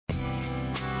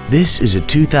This is a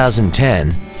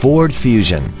 2010 Ford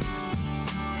Fusion.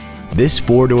 This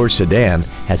four-door sedan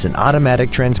has an automatic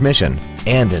transmission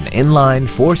and an inline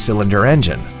four-cylinder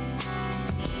engine.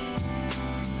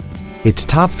 Its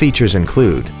top features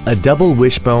include a double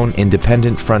wishbone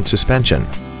independent front suspension,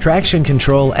 traction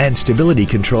control and stability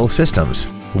control systems,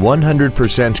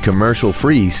 100%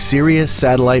 commercial-free Sirius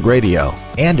satellite radio,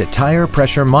 and a tire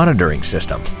pressure monitoring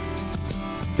system.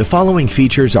 The following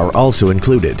features are also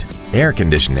included: air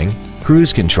conditioning,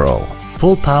 cruise control,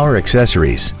 full power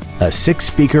accessories, a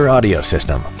 6-speaker audio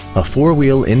system, a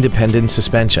 4-wheel independent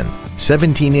suspension,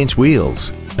 17-inch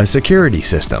wheels, a security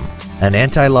system, an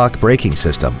anti-lock braking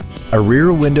system, a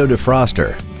rear window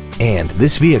defroster, and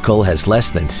this vehicle has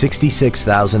less than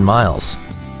 66,000 miles.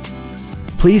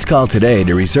 Please call today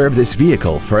to reserve this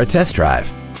vehicle for a test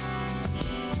drive.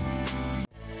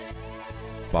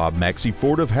 Bob Maxey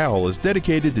Ford of Howell is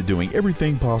dedicated to doing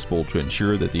everything possible to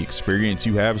ensure that the experience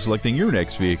you have selecting your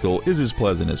next vehicle is as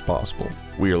pleasant as possible.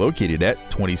 We are located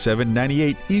at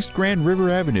 2798 East Grand River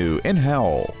Avenue in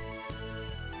Howell.